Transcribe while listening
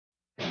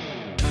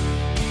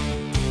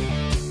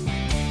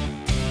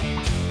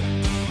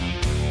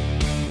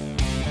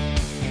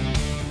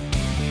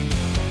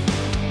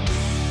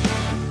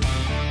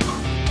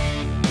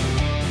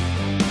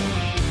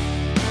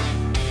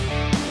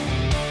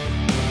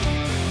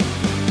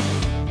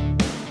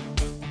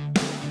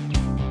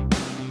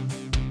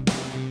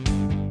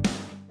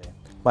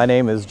My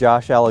name is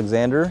Josh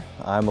Alexander.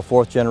 I'm a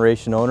fourth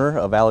generation owner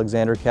of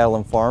Alexander Cattle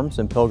and Farms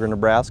in Pilgrim,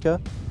 Nebraska.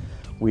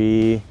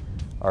 We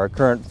are a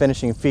current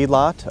finishing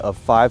feedlot of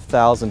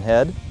 5,000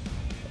 head,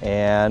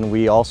 and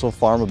we also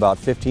farm about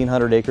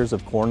 1,500 acres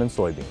of corn and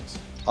soybeans.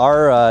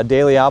 Our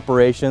daily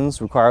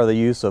operations require the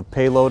use of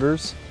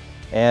payloaders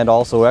and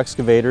also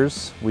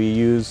excavators. We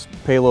use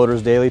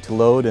payloaders daily to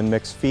load and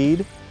mix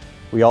feed.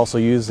 We also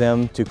use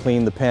them to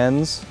clean the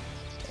pens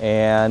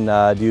and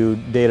do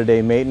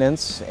day-to-day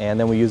maintenance, and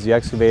then we use the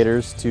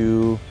excavators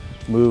to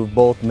move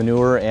both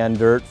manure and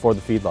dirt for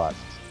the feedlot.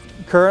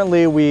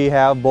 Currently we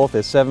have both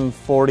a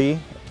 740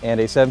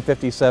 and a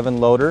 757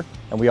 loader,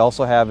 and we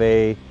also have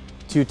a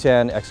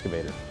 210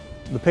 excavator.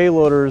 The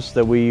payloaders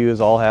that we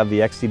use all have the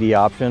XTD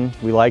option.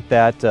 We like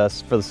that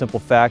for the simple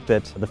fact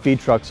that the feed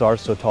trucks are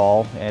so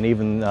tall, and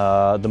even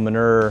the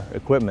manure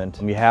equipment,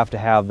 you have to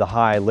have the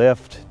high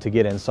lift to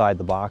get inside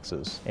the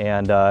boxes.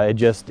 And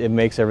it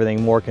makes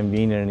everything more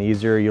convenient and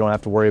easier. You don't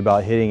have to worry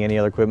about hitting any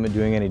other equipment,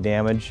 doing any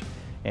damage.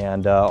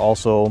 And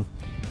also,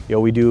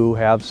 we do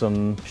have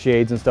some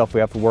shades and stuff.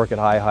 We have to work at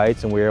high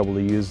heights, and we're able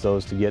to use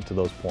those to get to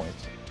those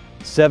points.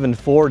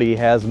 740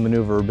 has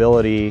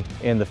maneuverability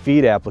in the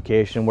feed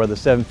application, where the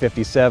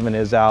 757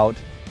 is out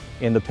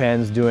in the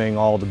pens doing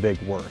all the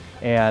big work.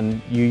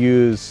 And you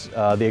use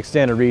the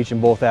extended reach in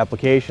both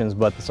applications,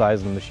 but the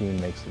size of the machine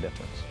makes the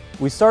difference.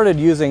 We started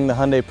using the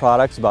Hyundai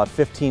products about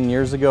 15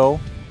 years ago.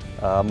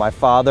 My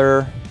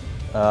father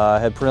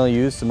had previously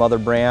used some other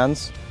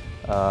brands,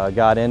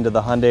 got into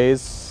the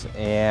Hyundais,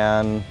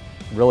 and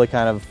really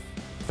kind of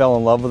fell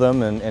in love with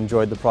them and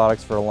enjoyed the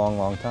products for a long,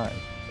 long time.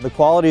 The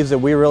qualities that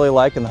we really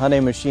like in the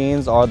Hyundai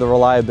machines are the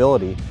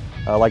reliability.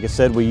 Like I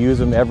said, we use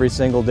them every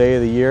single day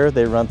of the year.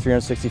 They run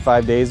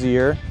 365 days a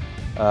year.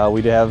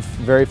 We have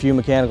very few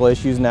mechanical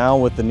issues now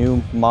with the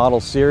new model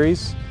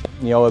series.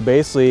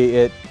 Basically,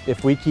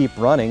 if we keep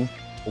running,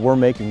 we're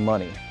making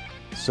money.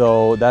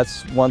 So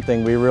that's one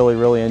thing we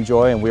really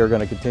enjoy, and we are going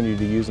to continue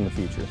to use in the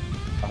future.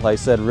 Like I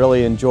said,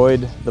 really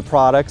enjoyed the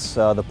products.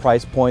 The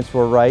price points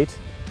were right.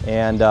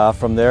 And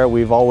from there,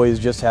 we've always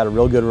just had a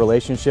real good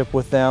relationship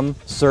with them.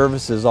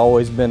 Service has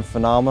always been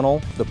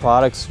phenomenal. The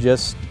products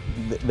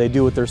they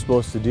do what they're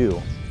supposed to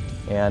do.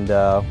 And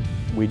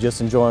we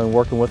just enjoy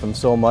working with them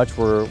so much,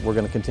 we're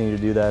going to continue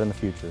to do that in the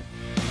future.